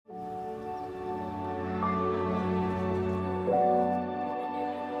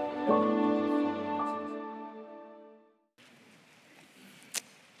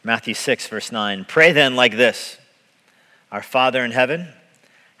Matthew 6, verse 9. Pray then like this: Our Father in heaven,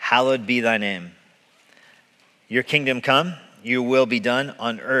 hallowed be thy name. Your kingdom come, your will be done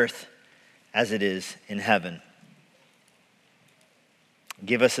on earth as it is in heaven.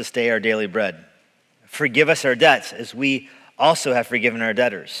 Give us this day our daily bread. Forgive us our debts as we also have forgiven our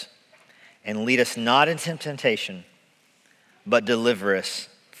debtors. And lead us not into temptation, but deliver us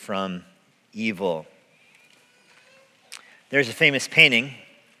from evil. There's a famous painting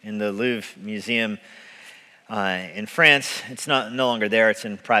in the Louvre Museum in France. It's no longer there. It's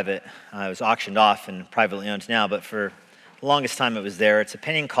in private. It was auctioned off and privately owned now, but for the longest time it was there. It's a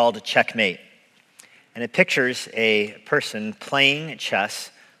painting called Checkmate. And it pictures a person playing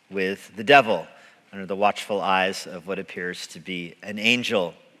chess with the devil under the watchful eyes of what appears to be an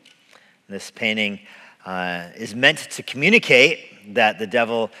angel. This painting is meant to communicate that the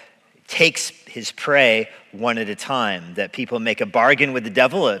devil takes his prey one at a time, that people make a bargain with the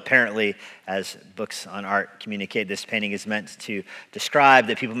devil. Apparently, as books on art communicate, this painting is meant to describe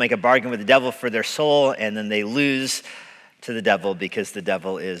that people make a bargain with the devil for their soul, and then they lose to the devil because the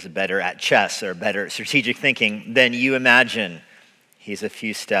devil is better at chess or better at strategic thinking than you imagine. He's a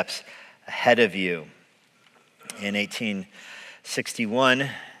few steps ahead of you. In 1861,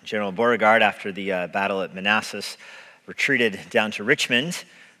 General Beauregard, after the battle at Manassas, retreated down to Richmond,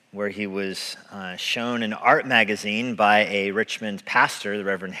 where he was shown an art magazine by a Richmond pastor, the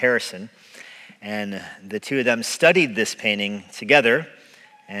Reverend Harrison. And the two of them studied this painting together,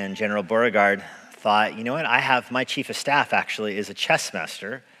 and General Beauregard thought, you know what, my chief of staff actually is a chess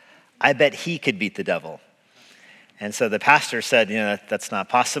master. I bet he could beat the devil. And so the pastor said, that's not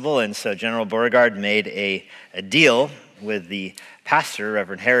possible. And so General Beauregard made a deal with the pastor,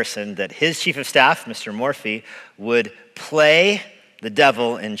 Reverend Harrison, that his chief of staff, Mr. Morphy, would play the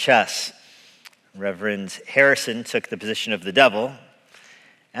devil in chess. Reverend Harrison took the position of the devil.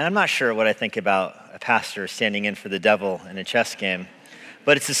 And I'm not sure what I think about a pastor standing in for the devil in a chess game.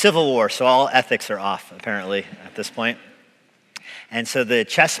 But it's a civil war, so all ethics are off, apparently, at this point. And so the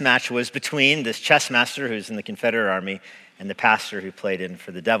chess match was between this chess master who's in the Confederate Army and the pastor who played in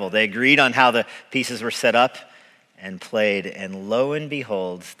for the devil. They agreed on how the pieces were set up and played, and lo and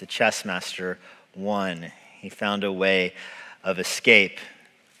behold, the chess master won. He found a way of escape,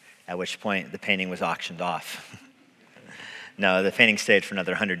 at which point the painting was auctioned off. No, the painting stayed for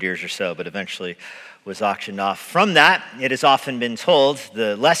another 100 years or so, but eventually was auctioned off. From that, it has often been told,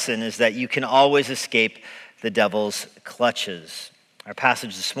 the lesson is that you can always escape the devil's clutches. Our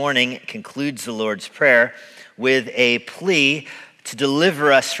passage this morning concludes the Lord's Prayer with a plea to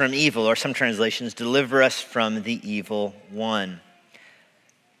deliver us from evil, or some translations, deliver us from the evil one.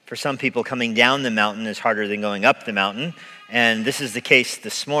 For some people, coming down the mountain is harder than going up the mountain, and this is the case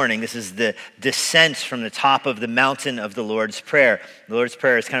this morning. This is the descent from the top of the mountain of the Lord's Prayer. The Lord's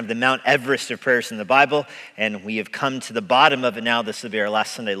Prayer is kind of the Mount Everest of prayers in the Bible, and we have come to the bottom of it now. This will be our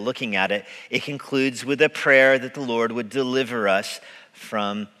last Sunday looking at it. It concludes with a prayer that the Lord would deliver us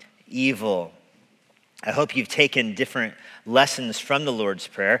from evil. I hope you've taken different lessons from the Lord's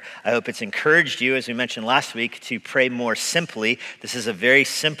Prayer. I hope it's encouraged you, as we mentioned last week, to pray more simply. This is a very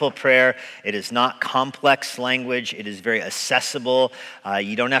simple prayer. It is not complex language. It is very accessible.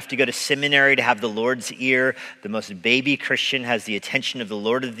 You don't have to go to seminary to have the Lord's ear. The most baby Christian has the attention of the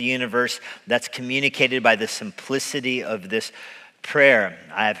Lord of the universe. That's communicated by the simplicity of this prayer.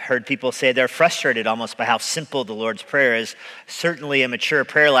 I've heard people say they're frustrated almost by how simple the Lord's Prayer is. Certainly a mature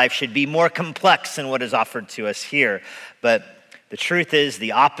prayer life should be more complex than what is offered to us here. But the truth is,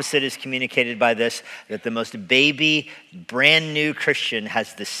 the opposite is communicated by this, that the most baby, brand new Christian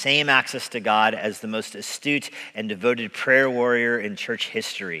has the same access to God as the most astute and devoted prayer warrior in church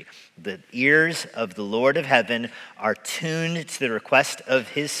history. The ears of the Lord of heaven are tuned to the request of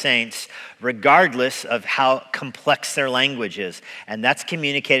his saints, regardless of how complex their language is. And that's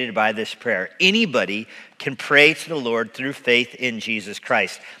communicated by this prayer. Anybody can pray to the Lord through faith in Jesus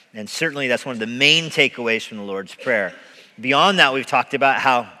Christ. And certainly that's one of the main takeaways from the Lord's Prayer. Beyond that, we've talked about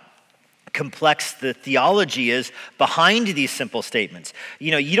how complex the theology is behind these simple statements.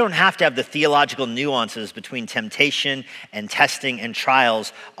 You don't have to have the theological nuances between temptation and testing and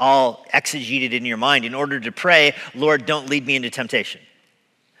trials all exegeted in your mind in order to pray, Lord, don't lead me into temptation.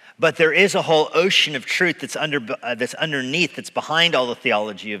 But there is a whole ocean of truth that's underneath, that's behind all the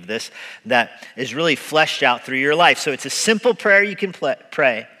theology of this, that is really fleshed out through your life. So it's a simple prayer you can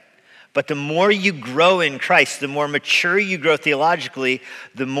pray. But the more you grow in Christ, the more mature you grow theologically,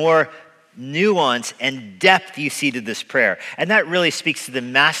 the more nuance and depth you see to this prayer. And that really speaks to the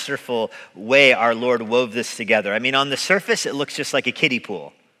masterful way our Lord wove this together. I mean, on the surface, it looks just like a kiddie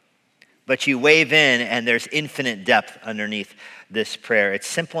pool. But you wave in, and there's infinite depth underneath this prayer. It's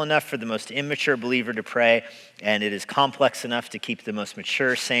simple enough for the most immature believer to pray, and it is complex enough to keep the most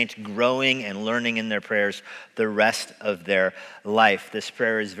mature saint growing and learning in their prayers the rest of their life. This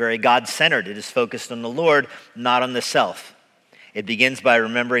prayer is very God-centered. It is focused on the Lord, not on the self. It begins by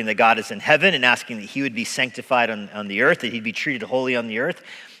remembering that God is in heaven and asking that he would be sanctified on the earth, that he'd be treated holy on the earth.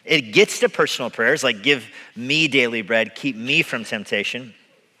 It gets to personal prayers like, give me daily bread, keep me from temptation.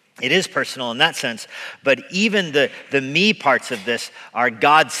 It is personal in that sense, but even the me parts of this are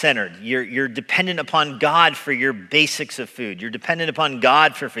God-centered. You're dependent upon God for your basics of food. You're dependent upon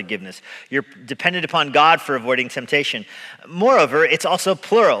God for forgiveness. You're dependent upon God for avoiding temptation. Moreover, it's also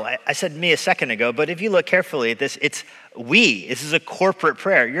plural. I said me a second ago, but if you look carefully at this, it's we. This is a corporate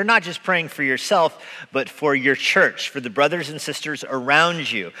prayer. You're not just praying for yourself, but for your church, for the brothers and sisters around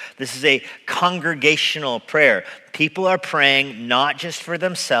you. This is a congregational prayer. People are praying not just for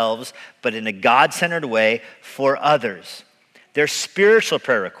themselves, but in a God-centered way for others. They're spiritual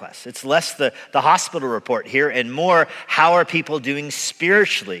prayer requests. It's less the hospital report here and more, how are people doing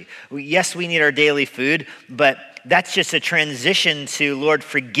spiritually? Yes, we need our daily food, but that's just a transition to, Lord,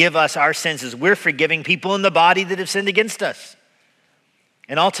 forgive us our sins as we're forgiving people in the body that have sinned against us.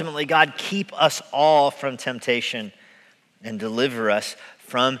 And ultimately, God, keep us all from temptation and deliver us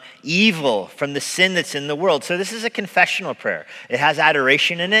from evil, from the sin that's in the world. So this is a confessional prayer. It has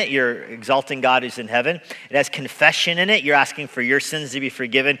adoration in it. You're exalting God who's in heaven. It has confession in it. You're asking for your sins to be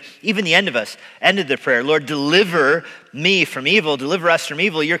forgiven. Even the end of the prayer, Lord, deliver me from evil, deliver us from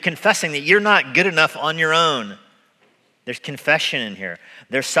evil. You're confessing that you're not good enough on your own. There's confession in here.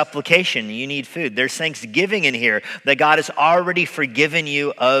 There's supplication. You need food. There's thanksgiving in here that God has already forgiven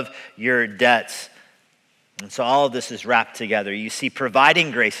you of your debts. And so all of this is wrapped together. You see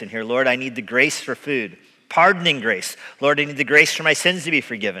providing grace in here. Lord, I need the grace for food. Pardoning grace. Lord, I need the grace for my sins to be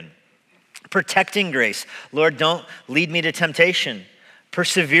forgiven. Protecting grace. Lord, don't lead me to temptation.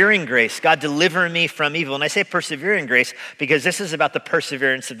 Persevering grace. God, deliver me from evil. And I say persevering grace because this is about the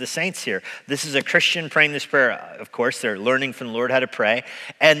perseverance of the saints here. This is a Christian praying this prayer. Of course, they're learning from the Lord how to pray.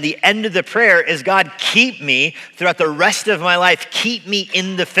 And the end of the prayer is, God, keep me throughout the rest of my life. Keep me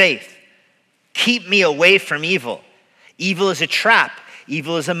in the faith. Keep me away from evil. Evil is a trap.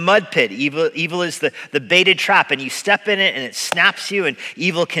 Evil is a mud pit. Evil is the baited trap, and you step in it and it snaps you, and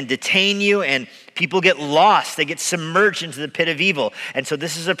evil can detain you, and people get lost. They get submerged into the pit of evil. And so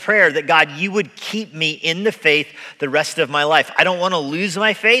this is a prayer that, God, you would keep me in the faith the rest of my life. I don't want to lose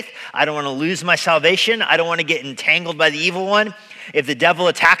my faith. I don't want to lose my salvation. I don't want to get entangled by the evil one. If the devil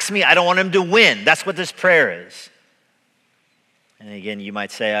attacks me, I don't want him to win. That's what this prayer is. And again, you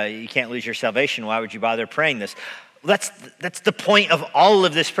might say, you can't lose your salvation. Why would you bother praying this? That's the point of all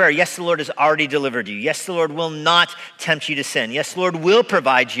of this prayer. Yes, the Lord has already delivered you. Yes, the Lord will not tempt you to sin. Yes, the Lord will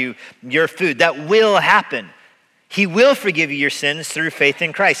provide you your food. That will happen. He will forgive you your sins through faith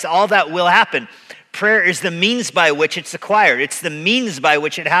in Christ. All that will happen. Prayer is the means by which it's acquired. It's the means by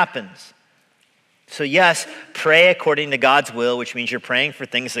which it happens. So yes, pray according to God's will, which means you're praying for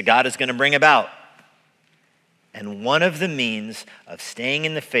things that God is going to bring about. And one of the means of staying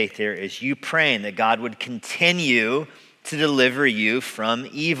in the faith here is you praying that God would continue to deliver you from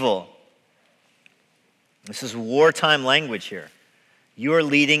evil. This is wartime language here. You are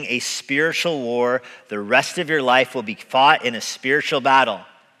leading a spiritual war. The rest of your life will be fought in a spiritual battle.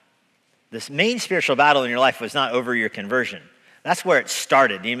 This main spiritual battle in your life was not over your conversion. That's where it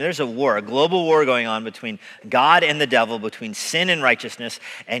started. I mean, there's a war, a global war going on between God and the devil, between sin and righteousness.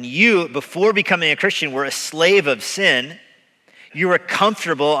 And you, before becoming a Christian, were a slave of sin. You were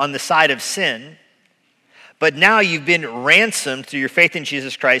comfortable on the side of sin. But now you've been ransomed through your faith in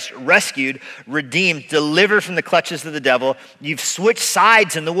Jesus Christ, rescued, redeemed, delivered from the clutches of the devil. You've switched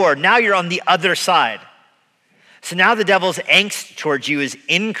sides in the war. Now you're on the other side. So now the devil's angst towards you is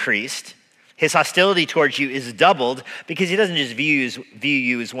increased. His hostility towards you is doubled because he doesn't just view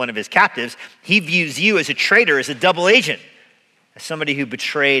you as one of his captives. He views you as a traitor, as a double agent, as somebody who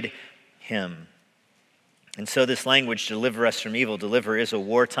betrayed him. And so this language, deliver us from evil, deliver is a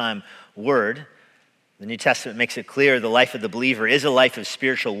wartime word. The New Testament makes it clear the life of the believer is a life of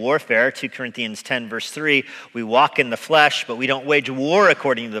spiritual warfare. 2 Corinthians 10 verse 3, we walk in the flesh, but we don't wage war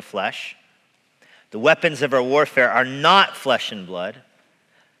according to the flesh. The weapons of our warfare are not flesh and blood.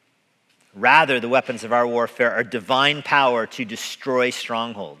 Rather, the weapons of our warfare are divine power to destroy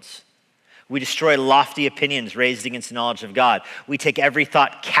strongholds. We destroy lofty opinions raised against the knowledge of God. We take every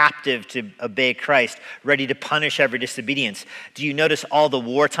thought captive to obey Christ, ready to punish every disobedience. Do you notice all the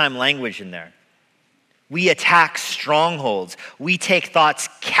wartime language in there? We attack strongholds. We take thoughts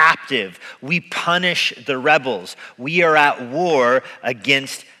captive. We punish the rebels. We are at war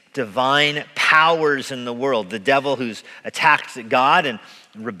against divine powers in the world. The devil who's attacked God and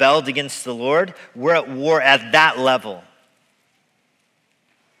rebelled against the Lord, we're at war at that level.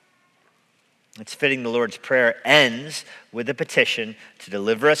 It's fitting the Lord's Prayer ends with a petition to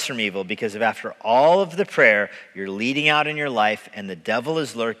deliver us from evil, because if after all of the prayer you're leading out in your life and the devil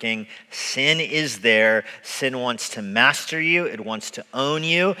is lurking, sin is there, sin wants to master you, it wants to own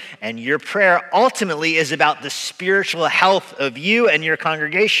you, and your prayer ultimately is about the spiritual health of you and your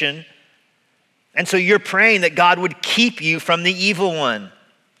congregation. And so you're praying that God would keep you from the evil one.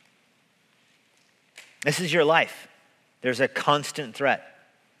 This is your life. There's a constant threat.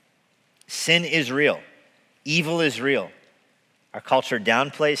 Sin is real. Evil is real. Our culture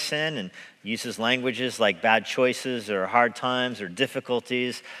downplays sin and uses languages like bad choices or hard times or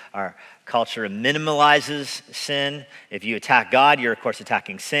difficulties. Our culture minimalizes sin. If you attack God, you're of course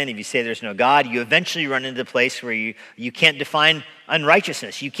attacking sin. If you say there's no God, you eventually run into a place where you can't define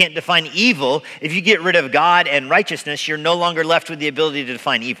unrighteousness. You can't define evil. If you get rid of God and righteousness, you're no longer left with the ability to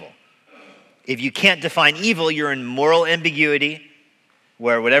define evil. If you can't define evil, you're in moral ambiguity,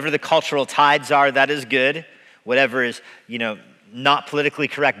 where whatever the cultural tides are, that is good. Whatever is, not politically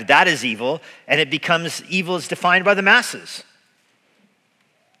correct, that is evil. And it becomes evil is defined by the masses.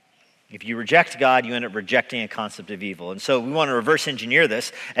 If you reject God, you end up rejecting a concept of evil. And so we want to reverse engineer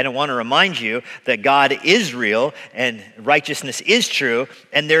this, and I want to remind you that God is real and righteousness is true,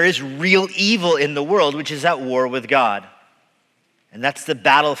 and there is real evil in the world, which is at war with God. And that's the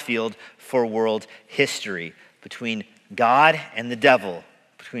battlefield for world history, between God and the devil,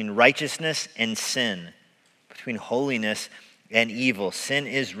 between righteousness and sin, between holiness and evil. Sin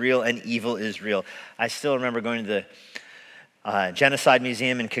is real and evil is real. I still remember going to the Genocide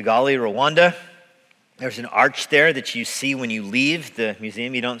Museum in Kigali, Rwanda. There's an arch there that you see when you leave the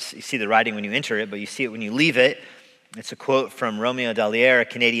museum. You don't see the writing when you enter it, but you see it when you leave it. It's a quote from Romeo Dallaire, a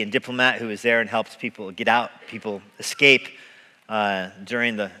Canadian diplomat who was there and helped people get out, people escape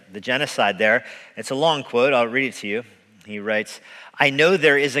during the genocide there. It's a long quote. I'll read it to you. He writes, "I know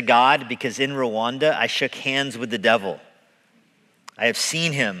there is a God because in Rwanda I shook hands with the devil. I have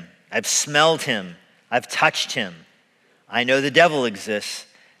seen him, I've smelled him, I've touched him. I know the devil exists,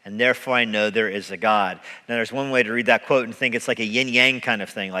 and therefore I know there is a God." Now there's one way to read that quote and think it's like a yin-yang kind of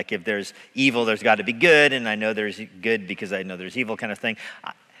thing, like if there's evil, there's got to be good, and I know there's good because I know there's evil kind of thing.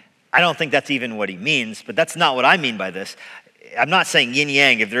 I don't think that's even what he means, but that's not what I mean by this. I'm not saying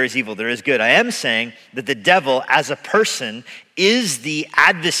yin-yang, if there is evil, there is good. I am saying that the devil as a person is the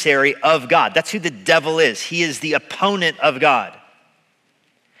adversary of God. That's who the devil is. He is the opponent of God.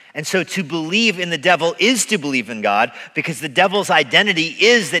 And so to believe in the devil is to believe in God, because the devil's identity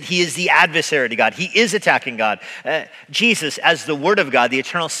is that he is the adversary to God. He is attacking God. Jesus, as the Word of God, the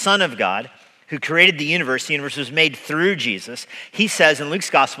eternal Son of God, who created the universe was made through Jesus. He says in Luke's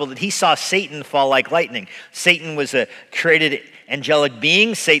gospel that he saw Satan fall like lightning. Satan was a created angelic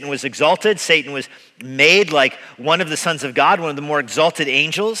being. Satan was exalted. Satan was made like one of the sons of God, one of the more exalted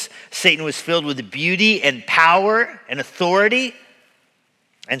angels. Satan was filled with beauty and power and authority.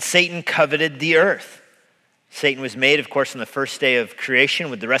 And Satan coveted the earth. Satan was made, of course, on the first day of creation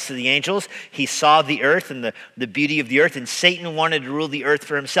with the rest of the angels. He saw the earth and the beauty of the earth, and Satan wanted to rule the earth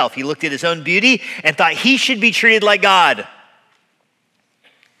for himself. He looked at his own beauty and thought he should be treated like God.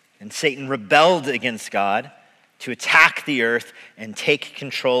 And Satan rebelled against God to attack the earth and take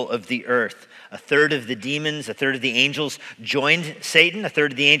control of the earth. A third of the demons, a third of the angels joined Satan. A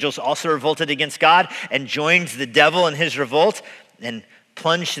third of the angels also revolted against God and joined the devil in his revolt and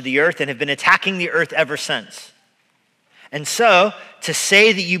plunged to the earth and have been attacking the earth ever since. And so, to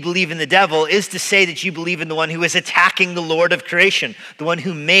say that you believe in the devil is to say that you believe in the one who is attacking the Lord of creation, the one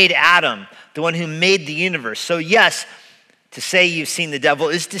who made Adam, the one who made the universe. So yes, to say you've seen the devil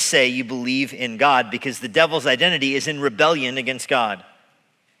is to say you believe in God, because the devil's identity is in rebellion against God.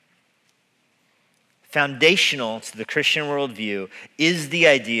 Foundational to the Christian worldview is the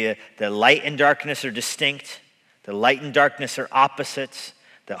idea that light and darkness are distinct, that light and darkness are opposites,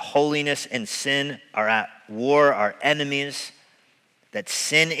 that holiness and sin are at war, are enemies, that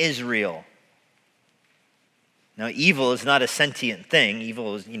sin is real. Now, evil is not a sentient thing.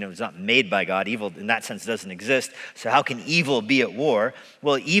 Evil is, is not made by God. Evil, in that sense, doesn't exist. So how can evil be at war?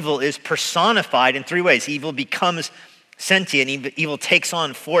 Well, evil is personified in three ways. Evil becomes sentient. Evil takes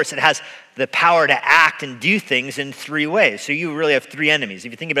on force. It has the power to act and do things in three ways. So you really have three enemies.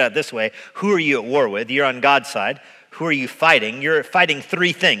 If you think about it this way, who are you at war with? You're on God's side. Who are you fighting? You're fighting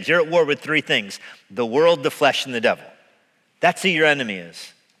three things. You're at war with three things: the world, the flesh, and the devil. That's who your enemy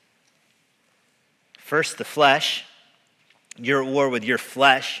is. First, the flesh. You're at war with your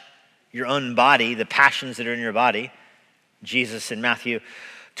flesh, your own body, the passions that are in your body. Jesus in Matthew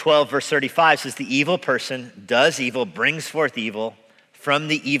 12 verse 35 says, the evil person does evil, brings forth evil from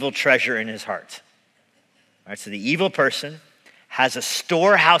the evil treasure in his heart. All right, so the evil person has a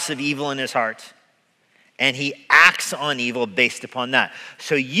storehouse of evil in his heart, and he acts on evil based upon that.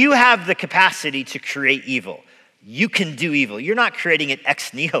 So you have the capacity to create evil. You can do evil. You're not creating it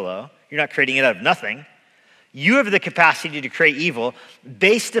ex nihilo. You're not creating it out of nothing. You have the capacity to create evil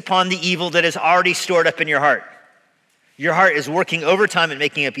based upon the evil that is already stored up in your heart. Your heart is working overtime at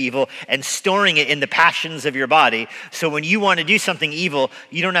making up evil and storing it in the passions of your body. So when you want to do something evil,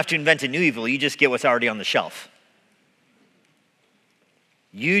 you don't have to invent a new evil. You just get what's already on the shelf.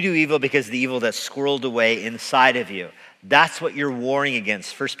 You do evil because of the evil that's squirreled away inside of you. That's what you're warring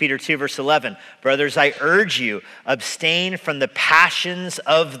against. 1 Peter 2 verse 11, brothers, I urge you, abstain from the passions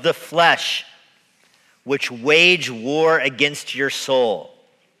of the flesh, which wage war against your soul.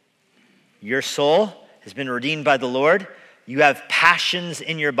 Your soul has been redeemed by the Lord. You have passions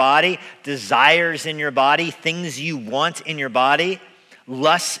in your body, desires in your body, things you want in your body,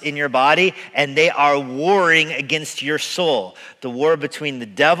 lusts in your body, and they are warring against your soul. The war between the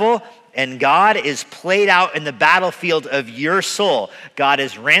devil and God is played out in the battlefield of your soul. God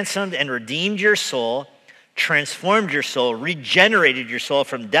has ransomed and redeemed your soul, transformed your soul, regenerated your soul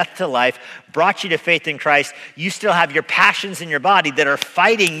from death to life, brought you to faith in Christ. You still have your passions in your body that are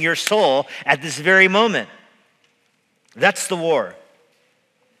fighting your soul at this very moment. That's the war.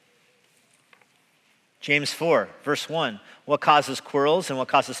 James 4, verse 1. What causes quarrels and what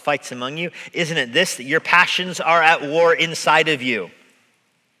causes fights among you? Isn't it this, that your passions are at war inside of you?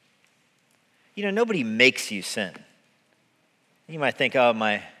 You know, nobody makes you sin. You might think, oh,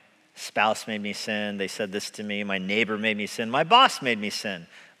 my spouse made me sin. They said this to me. My neighbor made me sin. My boss made me sin.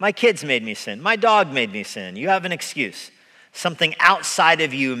 My kids made me sin. My dog made me sin. You have an excuse. Something outside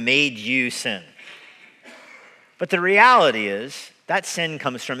of you made you sin. But the reality is that sin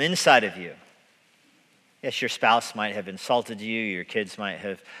comes from inside of you. Yes, your spouse might have insulted you. Your kids might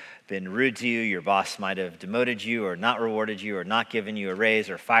have been rude to you. Your boss might have demoted you or not rewarded you or not given you a raise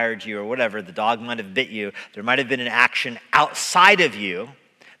or fired you or whatever. The dog might have bit you. There might have been an action outside of you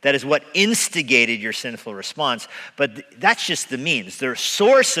that is what instigated your sinful response. But that's just the means. The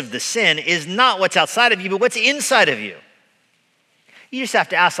source of the sin is not what's outside of you, but what's inside of you. You just have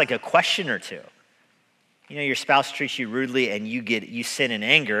to ask like a question or two. You know, your spouse treats you rudely and you sin in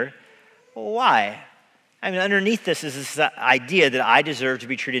anger. Well, why? I mean, underneath this is this idea that I deserve to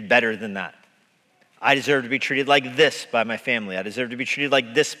be treated better than that. I deserve to be treated like this by my family. I deserve to be treated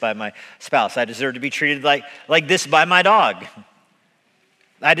like this by my spouse. I deserve to be treated like this by my dog.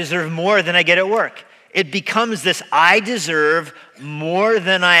 I deserve more than I get at work. It becomes this, I deserve more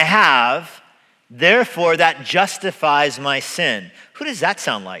than I have, therefore that justifies my sin. Who does that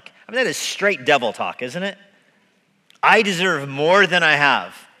sound like? I mean, that is straight devil talk, isn't it? I deserve more than I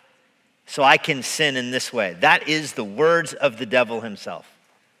have, so I can sin in this way. That is the words of the devil himself.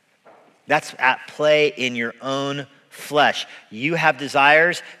 That's at play in your own flesh. You have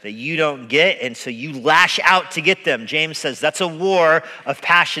desires that you don't get, and so you lash out to get them. James says that's a war of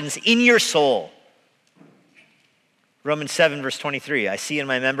passions in your soul. Romans 7, verse 23, I see in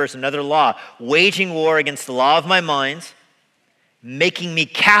my members another law, waging war against the law of my mind, making me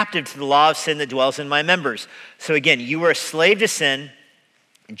captive to the law of sin that dwells in my members. So again, you were a slave to sin.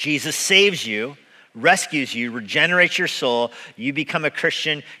 Jesus saves you, rescues you, regenerates your soul. You become a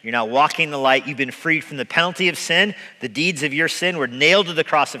Christian. You're now walking in the light. You've been freed from the penalty of sin. The deeds of your sin were nailed to the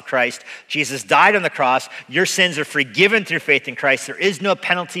cross of Christ. Jesus died on the cross. Your sins are forgiven through faith in Christ. There is no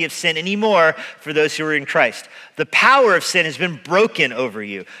penalty of sin anymore for those who are in Christ. The power of sin has been broken over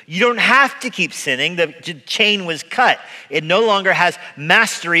you. You don't have to keep sinning. The chain was cut. It no longer has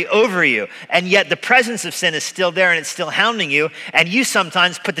mastery over you. And yet the presence of sin is still there and it's still hounding you. And you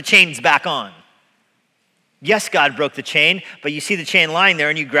sometimes put the chains back on. Yes, God broke the chain, but you see the chain lying there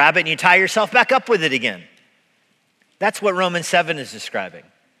and you grab it and you tie yourself back up with it again. That's what Romans 7 is describing.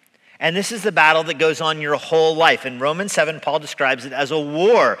 And this is the battle that goes on your whole life. In Romans 7, Paul describes it as a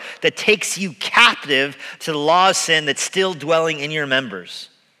war that takes you captive to the law of sin that's still dwelling in your members.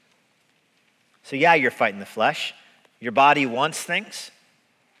 So yeah, you're fighting the flesh. Your body wants things.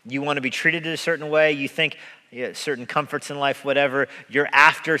 You want to be treated a certain way. You think certain comforts in life, whatever. You're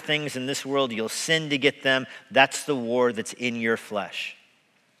after things in this world. You'll sin to get them. That's the war that's in your flesh.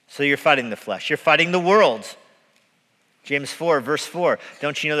 So you're fighting the flesh. You're fighting the world. James 4, verse 4.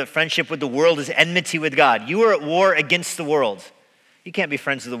 Don't you know that friendship with the world is enmity with God? You are at war against the world. You can't be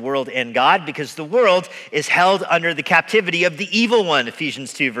friends with the world and God because the world is held under the captivity of the evil one,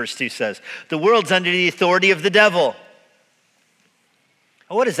 Ephesians 2, verse 2 says. The world's under the authority of the devil.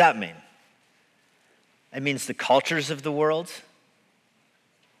 What does that mean? It means the cultures of the world.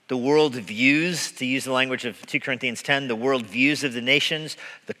 The world views, to use the language of 2 Corinthians 10, the world views of the nations,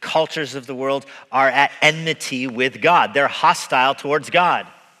 the cultures of the world are at enmity with God. They're hostile towards God.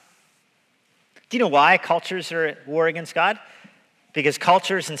 Do you know why cultures are at war against God? Because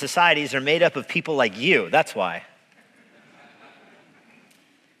cultures and societies are made up of people like you. That's why.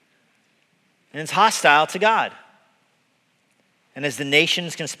 And it's hostile to God. And as the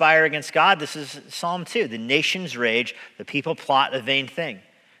nations conspire against God, this is Psalm 2. The nations rage, the people plot a vain thing.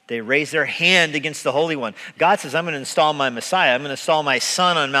 They raise their hand against the Holy One. God says, I'm going to install my Messiah. I'm going to install my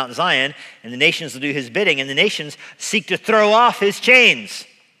Son on Mount Zion, and the nations will do his bidding, and the nations seek to throw off his chains.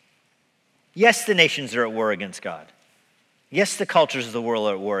 Yes, the nations are at war against God. Yes, the cultures of the world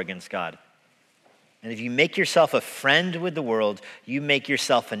are at war against God. And if you make yourself a friend with the world, you make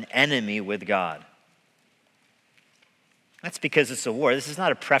yourself an enemy with God. That's because it's a war. This is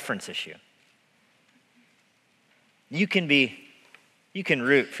not a preference issue. You can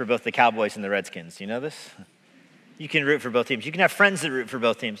root for both the Cowboys and the Redskins. You know this? You can root for both teams. You can have friends that root for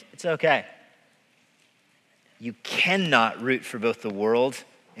both teams. It's okay. You cannot root for both the world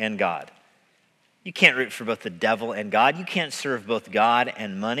and God. You can't root for both the devil and God. You can't serve both God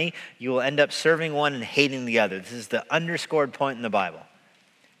and money. You will end up serving one and hating the other. This is the underscored point in the Bible.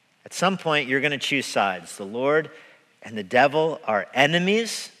 At some point, you're going to choose sides. The Lord and the devil are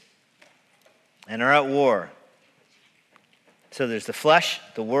enemies and are at war. So there's the flesh,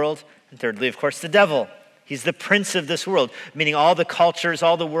 the world, and thirdly, of course, the devil. He's the prince of this world, meaning all the cultures,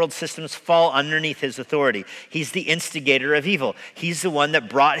 all the world systems fall underneath his authority. He's the instigator of evil. He's the one that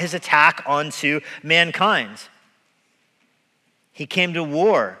brought his attack onto mankind. He came to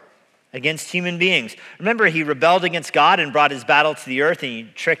war against human beings. Remember, he rebelled against God and brought his battle to the earth, and he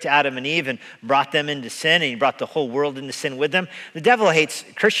tricked Adam and Eve and brought them into sin, and he brought the whole world into sin with them. The devil hates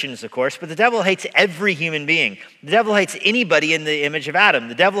Christians, of course, but the devil hates every human being. The devil hates anybody in the image of Adam.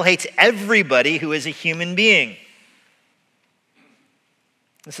 The devil hates everybody who is a human being.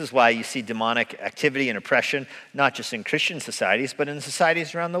 This is why you see demonic activity and oppression, not just in Christian societies, but in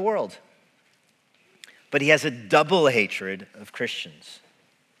societies around the world. But he has a double hatred of Christians,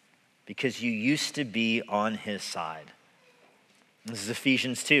 because you used to be on his side. This is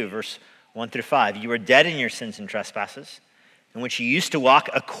Ephesians 2, verse 1 through 5. You were dead in your sins and trespasses, in which you used to walk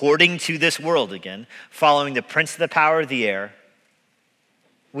according to this world again, following the prince of the power of the air.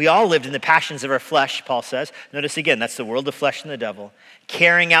 We all lived in the passions of our flesh, Paul says. Notice again, that's the world, the flesh, and the devil.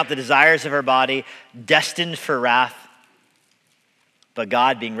 Carrying out the desires of our body, destined for wrath. But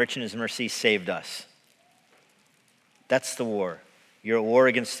God, being rich in his mercy, saved us. That's the war. You're at war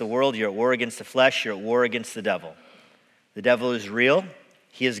against the world. You're at war against the flesh. You're at war against the devil. The devil is real.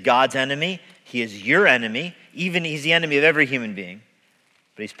 He is God's enemy. He is your enemy. Even he's the enemy of every human being.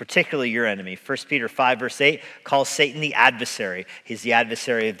 But he's particularly your enemy. 1 Peter 5, verse 8 calls Satan the adversary. He's the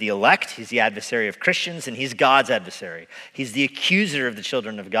adversary of the elect. He's the adversary of Christians, and he's God's adversary. He's the accuser of the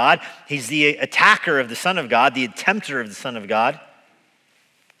children of God. He's the attacker of the Son of God, the tempter of the Son of God.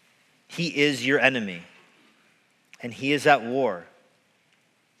 He is your enemy, and he is at war.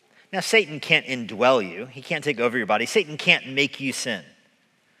 Now, Satan can't indwell you. He can't take over your body. Satan can't make you sin.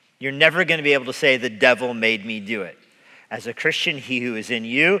 You're never going to be able to say, the devil made me do it. As a Christian, he who is in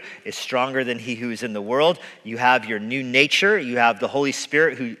you is stronger than he who is in the world. You have your new nature. You have the Holy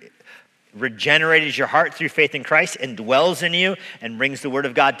Spirit who regenerated your heart through faith in Christ and dwells in you and brings the word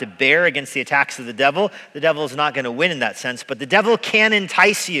of God to bear against the attacks of the devil. The devil is not going to win in that sense, but the devil can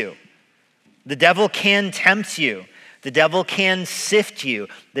entice you. The devil can tempt you. The devil can sift you.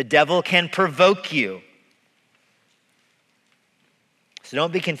 The devil can provoke you. So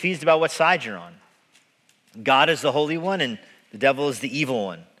don't be confused about what side you're on. God is the Holy One and the devil is the evil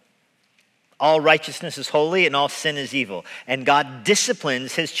one. All righteousness is holy and all sin is evil. And God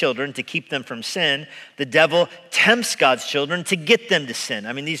disciplines his children to keep them from sin. The devil tempts God's children to get them to sin.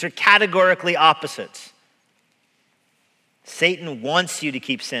 I mean, these are categorically opposites. Satan wants you to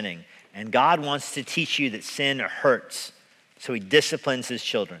keep sinning. And God wants to teach you that sin hurts, so he disciplines his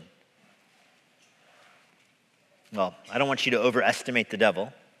children. Well, I don't want you to overestimate the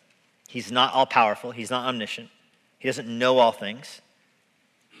devil. He's not all-powerful. He's not omniscient. He doesn't know all things.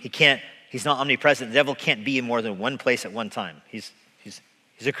 He's not omnipresent. The devil can't be in more than one place at one time. He's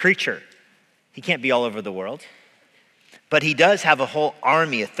a creature. He can't be all over the world. But he does have a whole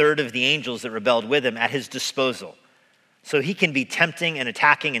army, a third of the angels that rebelled with him, at his disposal. So he can be tempting and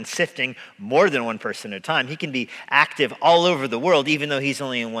attacking and sifting more than one person at a time. He can be active all over the world, even though he's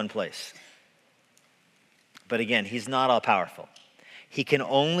only in one place. But again, he's not all powerful. He can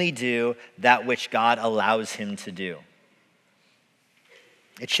only do that which God allows him to do.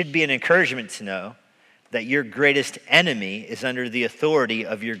 It should be an encouragement to know that your greatest enemy is under the authority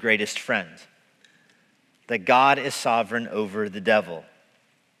of your greatest friend. That God is sovereign over the devil.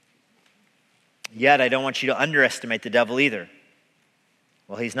 Yet I don't want you to underestimate the devil either.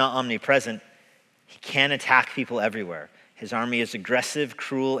 Well, he's not omnipresent. He can attack people everywhere. His army is aggressive,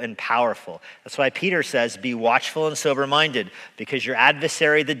 cruel, and powerful. That's why Peter says, be watchful and sober-minded, because your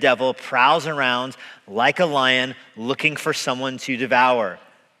adversary, the devil, prowls around like a lion looking for someone to devour.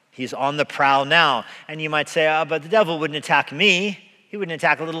 He's on the prowl now. And you might say, but the devil wouldn't attack me. He wouldn't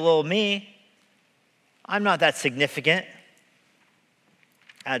attack little old me. I'm not that significant.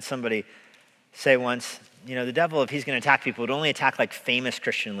 I had somebody say once, the devil, if he's going to attack people, would only attack like famous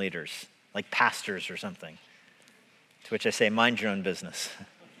Christian leaders, like pastors or something. To which I say, mind your own business.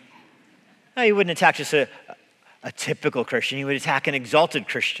 No, he wouldn't attack just a typical Christian. He would attack an exalted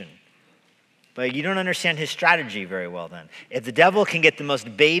Christian. But you don't understand his strategy very well then. If the devil can get the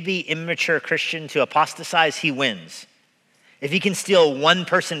most baby, immature Christian to apostatize, he wins. If he can steal one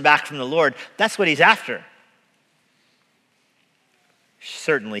person back from the Lord, that's what he's after.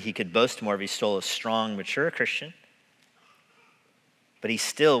 Certainly he could boast more if he stole a strong, mature Christian. But he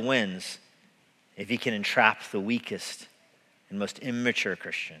still wins if he can entrap the weakest and most immature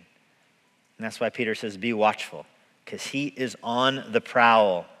Christian. And that's why Peter says, be watchful, because he is on the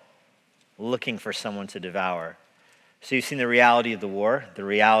prowl, looking for someone to devour. So you've seen the reality of the war, the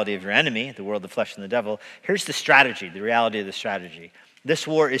reality of your enemy, the world, the flesh, and the devil. Here's the strategy, the reality of the strategy. This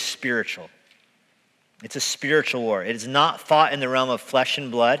war is spiritual. It's a spiritual war. It is not fought in the realm of flesh and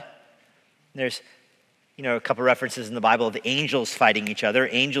blood. There's a couple references in the Bible of angels fighting each other,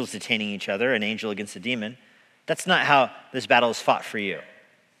 angels detaining each other, an angel against a demon. That's not how this battle is fought for you.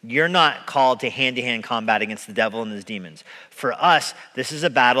 You're not called to hand-to-hand combat against the devil and his demons. For us, this is a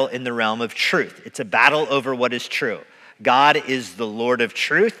battle in the realm of truth. It's a battle over what is true. God is the Lord of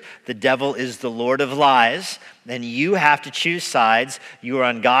truth. The devil is the Lord of lies. And you have to choose sides. You are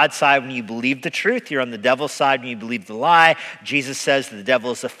on God's side when you believe the truth. You're on the devil's side when you believe the lie. Jesus says that the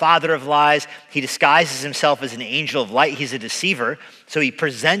devil is the father of lies. He disguises himself as an angel of light. He's a deceiver. So he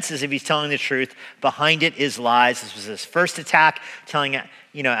presents as if he's telling the truth. Behind it is lies. This was his first attack, telling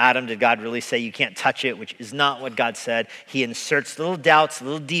Adam, did God really say you can't touch it, which is not what God said. He inserts little doubts,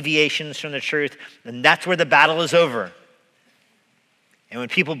 little deviations from the truth, and that's where the battle is over. And when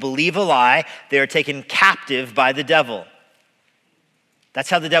people believe a lie, they are taken captive by the devil. That's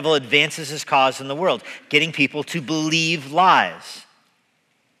how the devil advances his cause in the world, getting people to believe lies.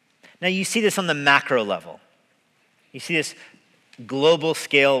 Now you see this on the macro level. You see this global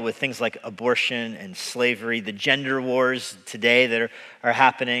scale with things like abortion and slavery, the gender wars today that are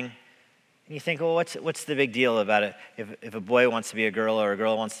happening. And you think, well, what's the big deal about it? If a boy wants to be a girl or a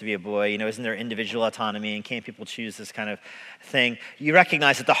girl wants to be a boy, isn't there individual autonomy and can't people choose this kind of thing? You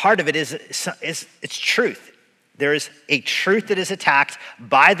recognize that the heart of it is it's truth. There is a truth that is attacked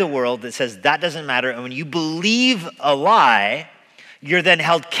by the world that says that doesn't matter. And when you believe a lie, you're then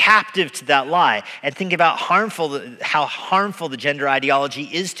held captive to that lie. And think about how harmful the gender ideology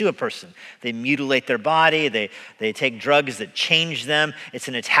is to a person. They mutilate their body. They take drugs that change them. It's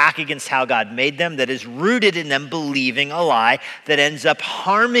an attack against how God made them that is rooted in them believing a lie that ends up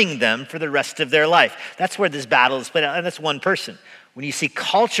harming them for the rest of their life. That's where this battle is played out, and that's one person. When you see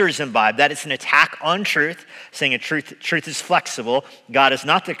cultures imbibe that, it's an attack on truth, saying truth is flexible. God is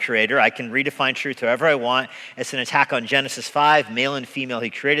not the creator. I can redefine truth however I want. It's an attack on Genesis 5, male and female, he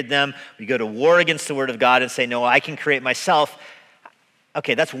created them. We go to war against the word of God and say, no, I can create myself.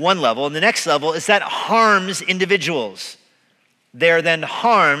 Okay, that's one level. And the next level is that harms individuals. They're then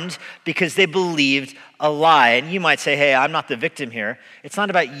harmed because they believed a lie. And you might say, hey, I'm not the victim here. It's not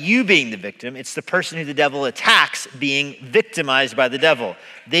about you being the victim. It's the person who the devil attacks being victimized by the devil.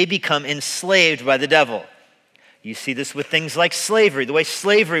 They become enslaved by the devil. You see this with things like slavery, the way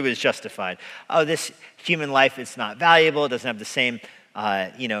slavery was justified. Oh, this human life, it's not valuable. It doesn't have the same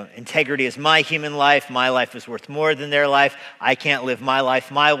integrity as my human life. My life is worth more than their life. I can't live my life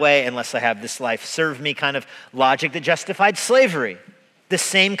my way unless I have this life serve me kind of logic that justified slavery. The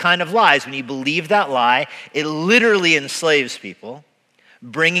same kind of lies. When you believe that lie, it literally enslaves people,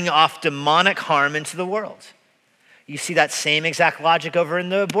 bringing off demonic harm into the world. You see that same exact logic over in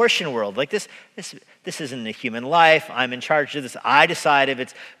the abortion world. Like this isn't a human life. I'm in charge of this. I decide if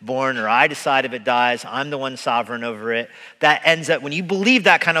it's born or I decide if it dies. I'm the one sovereign over it. That ends up, when you believe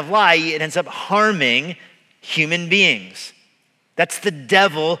that kind of lie, it ends up harming human beings. That's the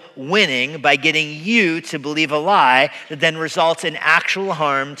devil winning by getting you to believe a lie that then results in actual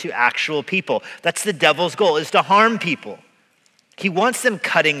harm to actual people. That's the devil's goal, is to harm people. He wants them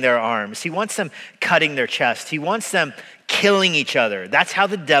cutting their arms. He wants them cutting their chest. He wants them killing each other. That's how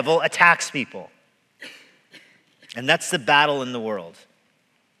the devil attacks people. And that's the battle in the world.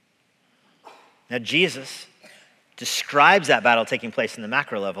 Now, Jesus describes that battle taking place in the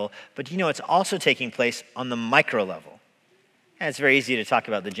macro level, but it's also taking place on the micro level. And it's very easy to talk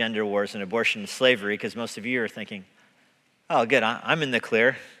about the gender wars and abortion and slavery because most of you are thinking, oh, good, I'm in the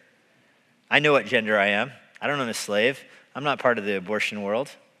clear. I know what gender I am. I don't own a slave. I'm not part of the abortion world.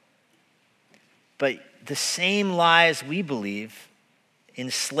 But the same lies we believe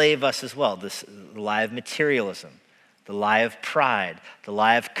enslave us as well. The lie of materialism, the lie of pride, the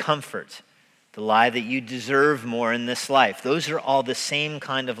lie of comfort, the lie that you deserve more in this life. Those are all the same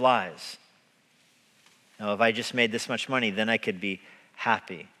kind of lies. Now, if I just made this much money, then I could be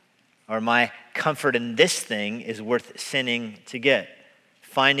happy. Or my comfort in this thing is worth sinning to get.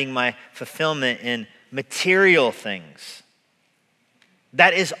 Finding my fulfillment in material things.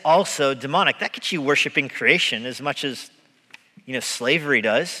 That is also demonic. That gets you worshiping creation as much as, slavery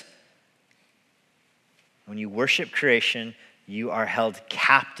does. When you worship creation, you are held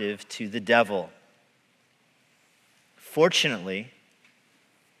captive to the devil. Fortunately,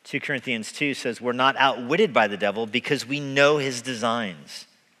 2 Corinthians 2 says we're not outwitted by the devil because we know his designs.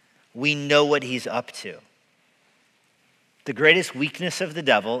 We know what he's up to. The greatest weakness of the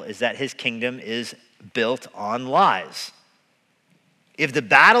devil is that his kingdom is built on lies. If the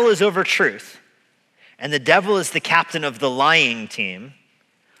battle is over truth and the devil is the captain of the lying team,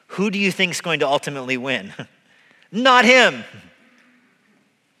 who do you think is going to ultimately win? Not him.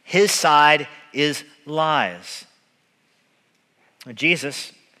 His side is lies.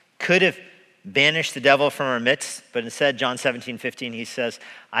 Jesus could have banished the devil from our midst, but instead, John 17:15, he says,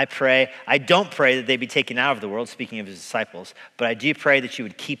 I don't pray that they be taken out of the world, speaking of his disciples, but I do pray that you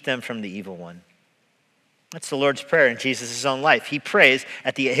would keep them from the evil one. That's the Lord's prayer in Jesus' own life. He prays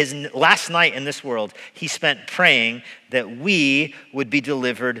at his last night in this world, he spent praying that we would be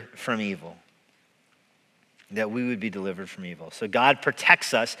delivered from evil. That we would be delivered from evil. So God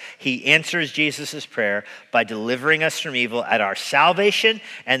protects us. He answers Jesus' prayer by delivering us from evil at our salvation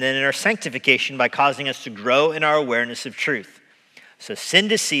and then in our sanctification by causing us to grow in our awareness of truth. So sin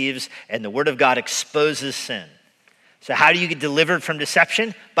deceives and the word of God exposes sin. So how do you get delivered from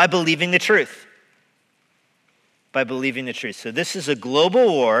deception? By believing the truth. By believing the truth. So this is a global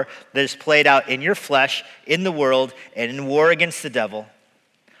war that is played out in your flesh, in the world, and in war against the devil.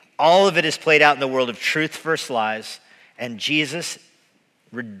 All of it is played out in the world of truth versus lies, and Jesus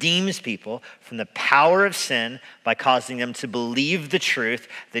redeems people from the power of sin by causing them to believe the truth.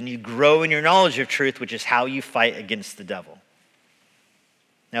 Then you grow in your knowledge of truth, which is how you fight against the devil.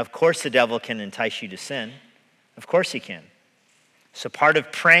 Now, of course, the devil can entice you to sin. Of course he can. So part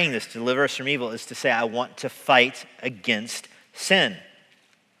of praying this, deliver us from evil, is to say, I want to fight against sin.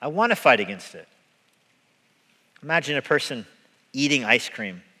 I want to fight against it. Imagine a person eating ice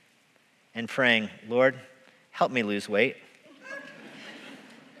cream and praying, Lord, help me lose weight.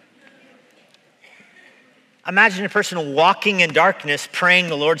 Imagine a person walking in darkness praying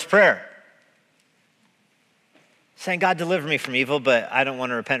the Lord's Prayer. Saying, God, deliver me from evil, but I don't want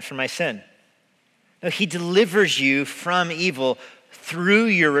to repent from my sin. No, he delivers you from evil through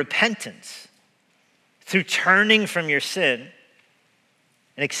your repentance, through turning from your sin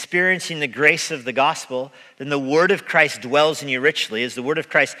and experiencing the grace of the gospel. Then the word of Christ dwells in you richly. As the word of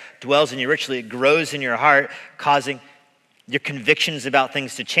Christ dwells in you richly, it grows in your heart, causing your convictions about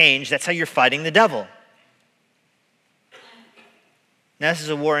things to change. That's how you're fighting the devil. Now, this is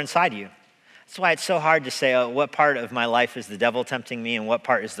a war inside you. That's why it's so hard to say, what part of my life is the devil tempting me and what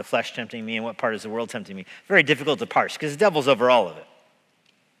part is the flesh tempting me and what part is the world tempting me. Very difficult to parse because the devil's over all of it.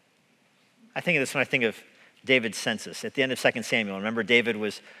 I think of this when I think of David's census. At the end of 2 Samuel, remember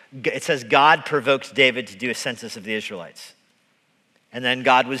it says God provoked David to do a census of the Israelites. And then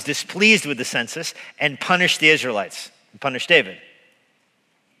God was displeased with the census and punished the Israelites, and punished David.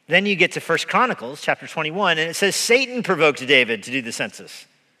 Then you get to 1 Chronicles chapter 21, and it says Satan provoked David to do the census.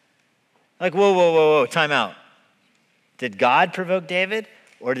 Like, whoa, time out. Did God provoke David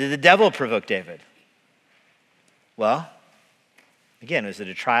or did the devil provoke David? Well, again, was it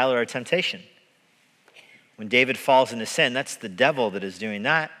a trial or a temptation? When David falls into sin, that's the devil that is doing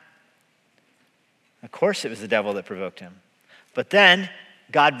that. Of course it was the devil that provoked him. But then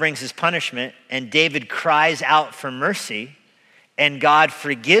God brings his punishment and David cries out for mercy and God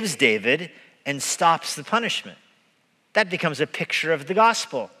forgives David and stops the punishment. That becomes a picture of the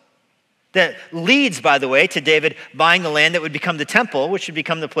gospel. That leads, by the way, to David buying the land that would become the temple, which would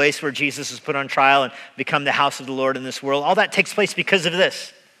become the place where Jesus was put on trial and become the house of the Lord in this world. All that takes place because of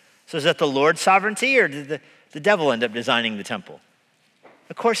this. So is that the Lord's sovereignty or did the devil end up designing the temple?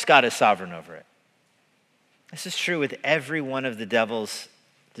 Of course God is sovereign over it. This is true with every one of the devil's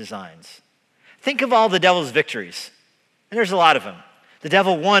designs. Think of all the devil's victories. And there's a lot of them. The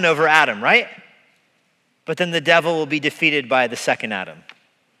devil won over Adam, right? But then the devil will be defeated by the second Adam.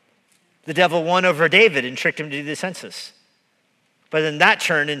 The devil won over David and tricked him to do the census. But then that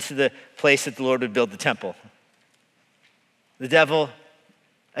turned into the place that the Lord would build the temple. The devil,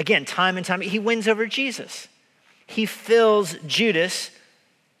 again, time and time, he wins over Jesus. He fills Judas,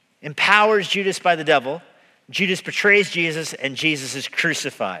 empowers Judas by the devil. Judas betrays Jesus, and Jesus is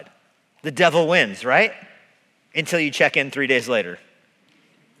crucified. The devil wins, right? Until you check in 3 days later.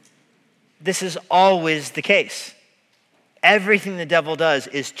 This is always the case. Everything the devil does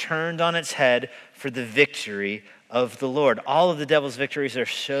is turned on its head for the victory of the Lord. All of the devil's victories are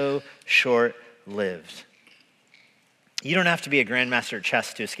so short-lived. You don't have to be a grandmaster at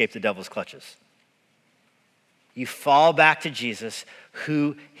chess to escape the devil's clutches. You fall back to Jesus,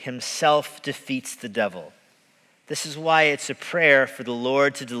 who himself defeats the devil. This is why it's a prayer for the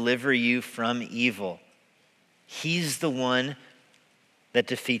Lord to deliver you from evil. He's the one that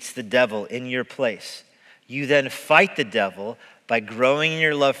defeats the devil in your place. You then fight the devil by growing in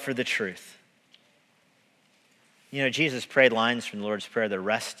your love for the truth. You know, Jesus prayed lines from the Lord's Prayer the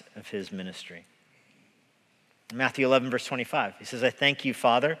rest of his ministry. In Matthew 11, verse 25, he says, I thank you,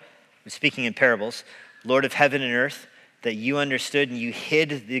 Father, speaking in parables, Lord of heaven and earth, that you understood and you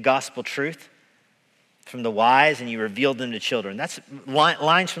hid the gospel truth from the wise and you revealed them to children. That's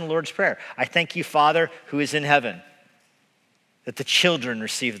lines from the Lord's Prayer. I thank you, Father, who is in heaven, that the children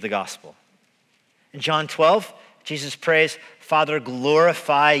receive the gospel. In John 12, Jesus prays, Father,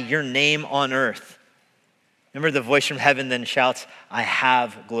 glorify your name on earth. Remember the voice from heaven then shouts, I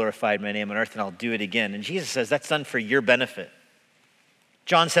have glorified my name on earth and I'll do it again. And Jesus says that's done for your benefit.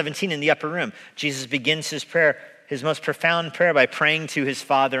 John 17 in the upper room, Jesus begins his prayer, his most profound prayer, by praying to his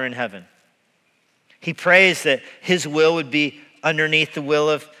Father in heaven. He prays that his will would be underneath the will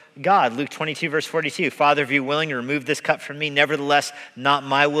of God. Luke 22, verse 42, Father, if you're willing to remove this cup from me, nevertheless, not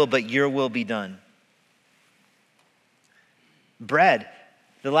my will, but your will be done. Bread,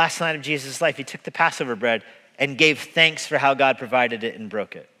 the last night of Jesus' life, he took the Passover bread and gave thanks for how God provided it and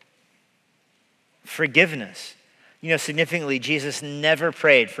broke it. Forgiveness. You know, significantly, Jesus never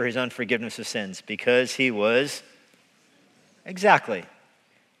prayed for his own forgiveness of sins because he was, exactly,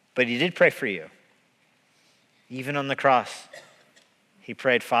 but he did pray for you. Even on the cross, he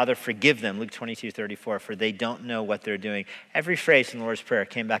prayed, Father, forgive them, Luke 22, 34, for they don't know what they're doing. Every phrase in the Lord's Prayer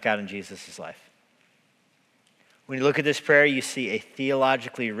came back out in Jesus' life. When you look at this prayer, you see a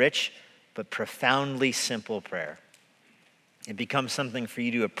theologically rich but profoundly simple prayer. It becomes something for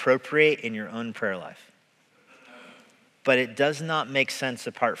you to appropriate in your own prayer life. But it does not make sense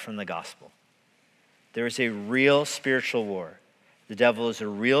apart from the gospel. There is a real spiritual war. The devil is a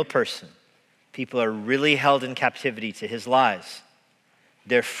real person. People are really held in captivity to his lies.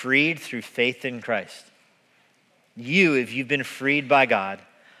 They're freed through faith in Christ. You, if you've been freed by God,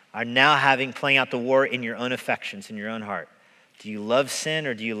 are now playing out the war in your own affections, in your own heart. Do you love sin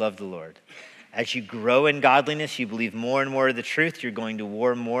or do you love the Lord? As you grow in godliness, you believe more and more of the truth, you're going to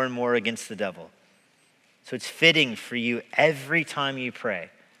war more and more against the devil. So it's fitting for you every time you pray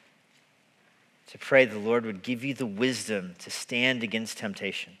to pray the Lord would give you the wisdom to stand against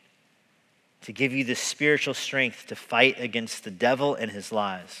temptation, to give you the spiritual strength to fight against the devil and his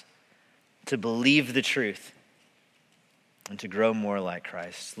lies, to believe the truth, and to grow more like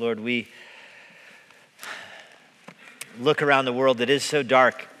Christ. Lord, we look around the world that is so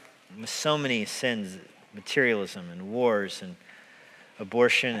dark with so many sins, materialism and wars and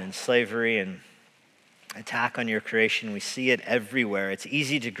abortion and slavery and attack on your creation. We see it everywhere. It's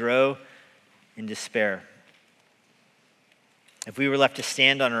easy to grow in despair. If we were left to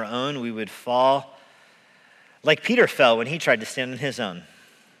stand on our own, we would fall like Peter fell when he tried to stand on his own.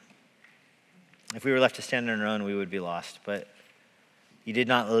 If we were left to stand on our own, we would be lost. But you did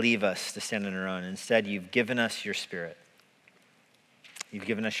not leave us to stand on our own. Instead, you've given us your Spirit. You've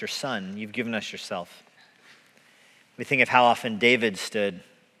given us your Son. You've given us yourself. We think of how often David stood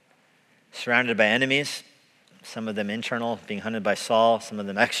surrounded by enemies, some of them internal, being hunted by Saul, some of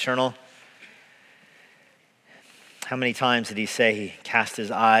them external. How many times did he say he cast his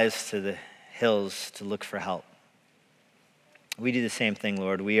eyes to the hills to look for help? We do the same thing,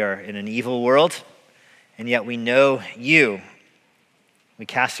 Lord. We are in an evil world, and yet we know you. We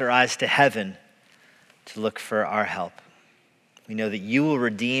cast our eyes to heaven to look for our help. We know that you will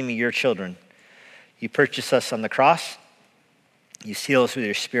redeem your children. You purchase us on the cross. You seal us with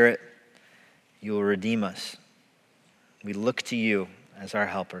your Spirit. You will redeem us. We look to you as our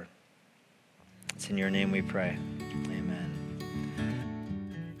helper. It's in your name we pray. Amen.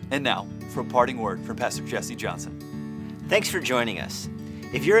 And now, for a parting word from Pastor Jesse Johnson. Thanks for joining us.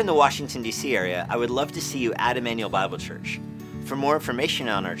 If you're in the Washington, D.C. area, I would love to see you at Emmanuel Bible Church. For more information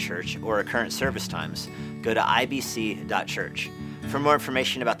on our church or our current service times, go to ibc.church. For more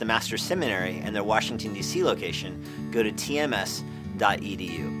information about the Master's Seminary and their Washington, D.C. location, go to tms.edu.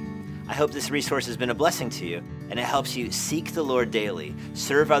 I hope this resource has been a blessing to you, and it helps you seek the Lord daily,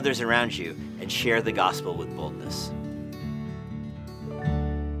 serve others around you, and share the gospel with boldness.